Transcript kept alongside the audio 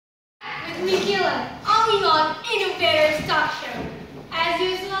with me, Gillen, only on Innovators Talk Show. As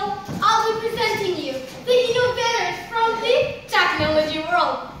usual, I'll be presenting you the innovators from the technology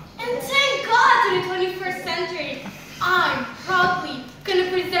world. And thank God to the 21st century, I'm proudly going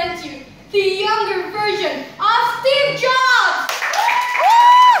to present you the younger version of Steve Jobs!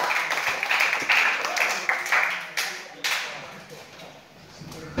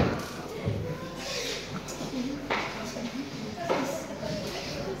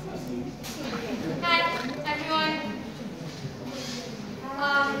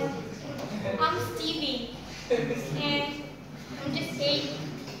 I'm Stevie, and I'm just 8.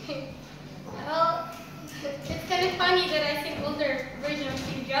 Well, it's kind of funny that I think older version of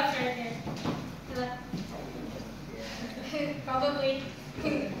Steve Jobs right there. Probably.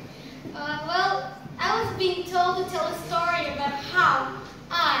 Well, I was being told to tell a story about how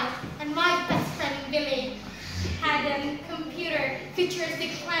I and my best friend Billy had a computer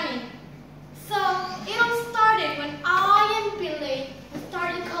futuristic planning. So it all started when I and Billy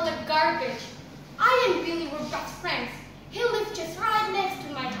started to call it garbage. I and Billy were best friends. He lived just right next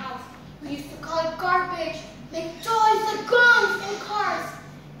to my house. We used to call it garbage, make toys like guns and cars,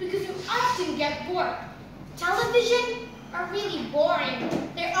 because we often get bored. Television are really boring.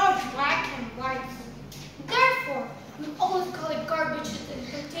 They are black and white. Therefore, we always call it garbage to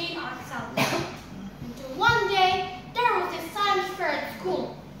entertain ourselves. Until one day, there was a science fair at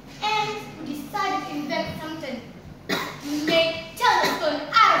school, and we decided to invent something. We made telephone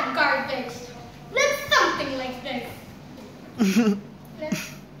out of garbage. Looks something like this. It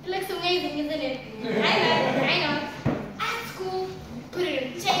looks amazing, isn't it? I know. At school, we put it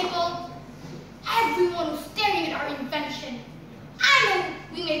on the table. Everyone was staring at our invention. I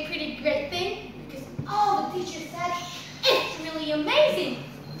know we made a pretty great thing because all the teachers said, it's really amazing.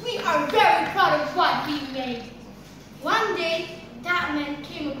 We are very proud of what we made. One day, that man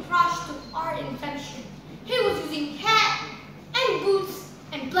came across to our invention. He was using hat and boots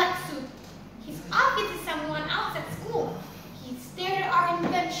and black suit. He's obviously someone else at school. He stared at our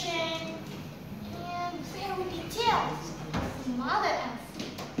invention and very detailed. He smiled at us.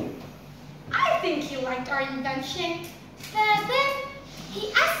 I think he liked our invention, but then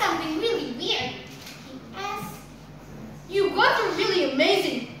he asked something really weird. He asked, "You guys are really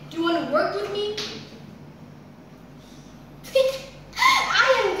amazing. Do you want to work with me?"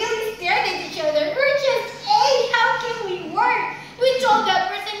 I and Billy stared at each other. We're just 8. How can we work? We told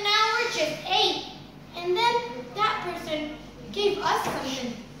that person now we're just 8. And then that person gave us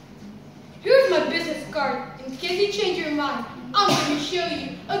something. Here's my business card. In case you change your mind, I'm going to show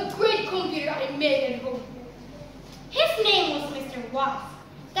you a great computer I made at home. His name was Mr. Watts.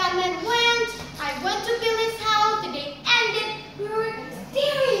 That man went. I went to Billy's house. The day ended. We were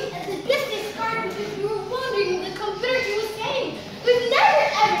staring at the business card because we were wondering what the computer he was saying. We've never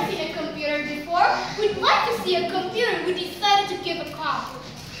ever seen a computer before. We'd like to see a computer. We decided to give a call.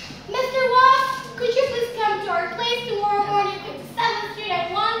 Mr. Watts, could you please come to our place tomorrow morning at 7th Street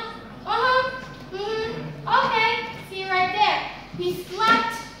at 1? Okay, see you right there. We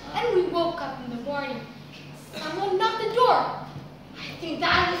slept and we woke up in the morning. Someone knocked the door. I think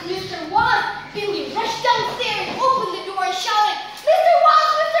that was Mr. Watts. Billy rushed downstairs, opened the door and shouted, "Mr.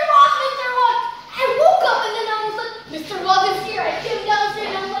 Watts, Mr. Watts, Mr. Watts!" I woke up and then I was like, "Mr. Watts is here." I came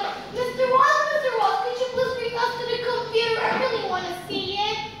downstairs and I was like, Mr. Watts, could you please bring us to the computer? I really want to see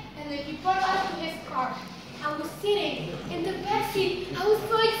it." And then he brought us to his car. I was sitting in the back seat. I was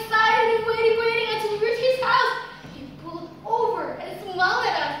so excited and waiting until we reached his house. He pulled over and smiled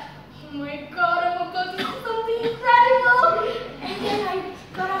at us. Oh my God, I'm about to do something incredible. And then I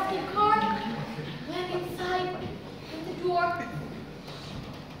got off the car, went inside, opened the door.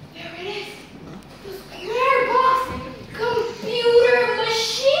 There it is. The square box computer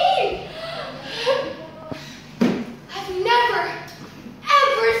machine. I've never,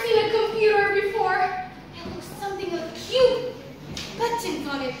 ever seen a computer before. It was something like cute buttons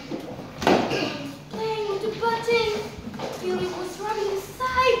on it. I was playing with the buttons. Billy was running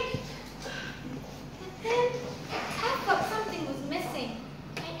inside. But then I thought something was missing.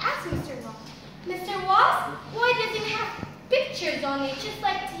 I asked Mr. Watts, "Mr. Watts, why does it have pictures on it just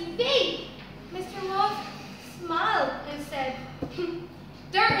like TV?" Mr. Watts smiled and said,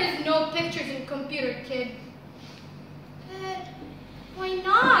 "There is no pictures in computer, kid." But why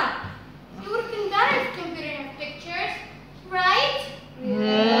not? It would have been better if computer had pictures, right?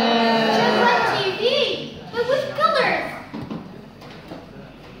 Yeah. Just like TV, but with colors.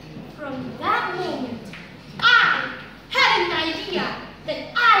 From that moment, I had an idea that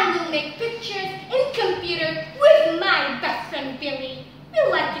I will make pictures in computer with my best friend Billy.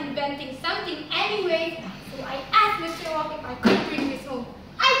 We like inventing something anyway, so I asked Mr. Walker if I could bring this home.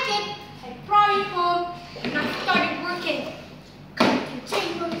 I did. I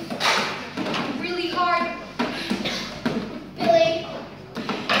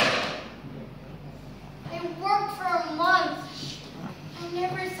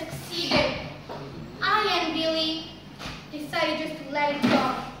never succeeded. I and Billy decided just to let it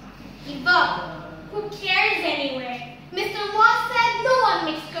go. Give up. Who cares anyway? Mr. Ross said no one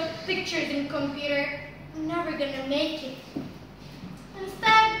makes pictures in computer. I'm never gonna make it.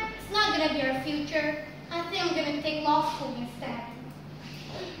 Instead, it's not gonna be our future. I think I'm gonna take law school instead.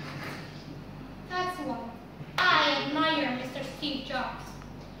 That's why I admire Mr. Steve Jobs.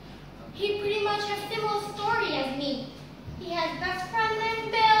 He pretty much has a similar story as me. He has best friend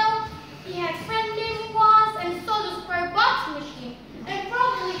named Bill, he had friend named Ross, and so does Square Box Machine, and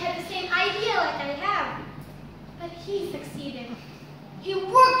probably had the same idea like I have. But he succeeded. He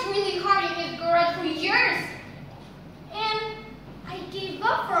worked really hard in his garage for years. And I gave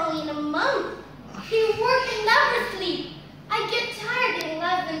up for only a month. He worked and never sleep. I get tired at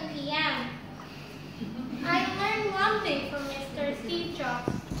 11 p.m.